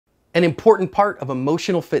An important part of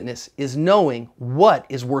emotional fitness is knowing what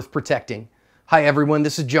is worth protecting. Hi everyone,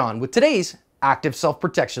 this is John with today's active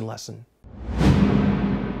self-protection lesson.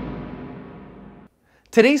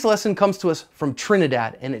 Today's lesson comes to us from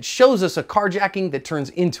Trinidad, and it shows us a carjacking that turns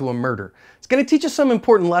into a murder. It's going to teach us some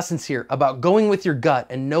important lessons here about going with your gut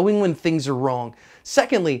and knowing when things are wrong.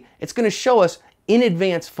 Secondly, it's going to show us in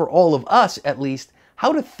advance, for all of us at least,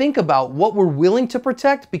 how to think about what we're willing to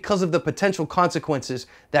protect because of the potential consequences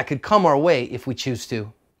that could come our way if we choose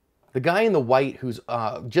to. The guy in the white who's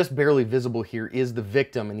just barely visible here is the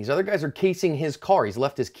victim, and these other guys are casing his car. He's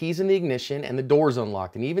left his keys in the ignition and the door's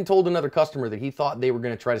unlocked, and he even told another customer that he thought they were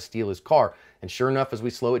going to try to steal his car. And sure enough, as we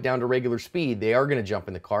slow it down to regular speed, they are going to jump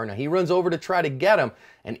in the car. Now he runs over to try to get him,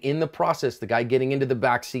 and in the process, the guy getting into the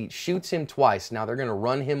back seat shoots him twice. Now they're going to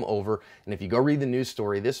run him over, and if you go read the news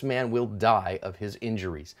story, this man will die of his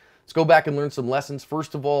injuries. Let's go back and learn some lessons.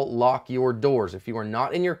 First of all, lock your doors. If you are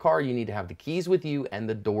not in your car, you need to have the keys with you and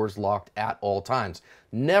the doors locked at all times.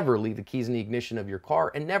 Never leave the keys in the ignition of your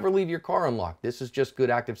car, and never leave your car unlocked. This is just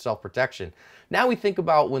good active self-protection. Now we think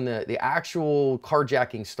about when the actual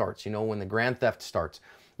carjacking starts, when the grand theft starts.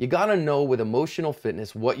 You gotta know with emotional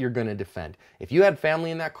fitness what you're gonna defend. If you had family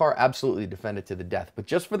in that car, absolutely defend it to the death. But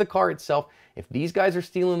just for the car itself, if these guys are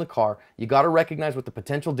stealing the car, you gotta recognize what the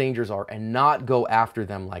potential dangers are and not go after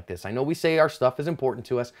them like this. I know we say our stuff is important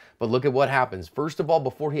to us, but look at what happens. First of all,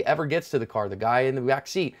 before he ever gets to the car, the guy in the back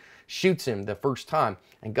seat shoots him the first time.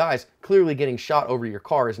 And guys, clearly getting shot over your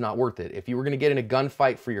car is not worth it. If you were going to get in a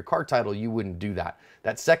gunfight for your car title, you wouldn't do that.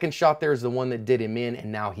 That second shot there is the one that did him in,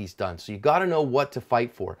 and now he's done. So you got to know what to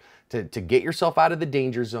fight for, to get yourself out of the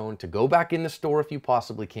danger zone, to go back in the store if you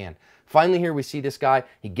possibly can. Finally here we see this guy,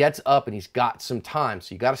 he gets up and he's got some time.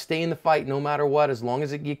 So you got to stay in the fight no matter what, as long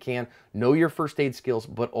as you can. Know your first aid skills,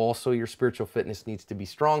 but also your spiritual fitness needs to be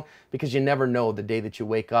strong, because you never know the day that you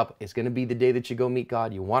wake up is going to be the day that you go meet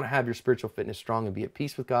God. You want to have your spiritual fitness strong and be at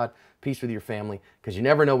peace with God, peace with your family, because you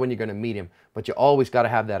never know when you're going to meet him, but you always got to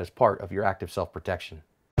have that as part of your active self-protection.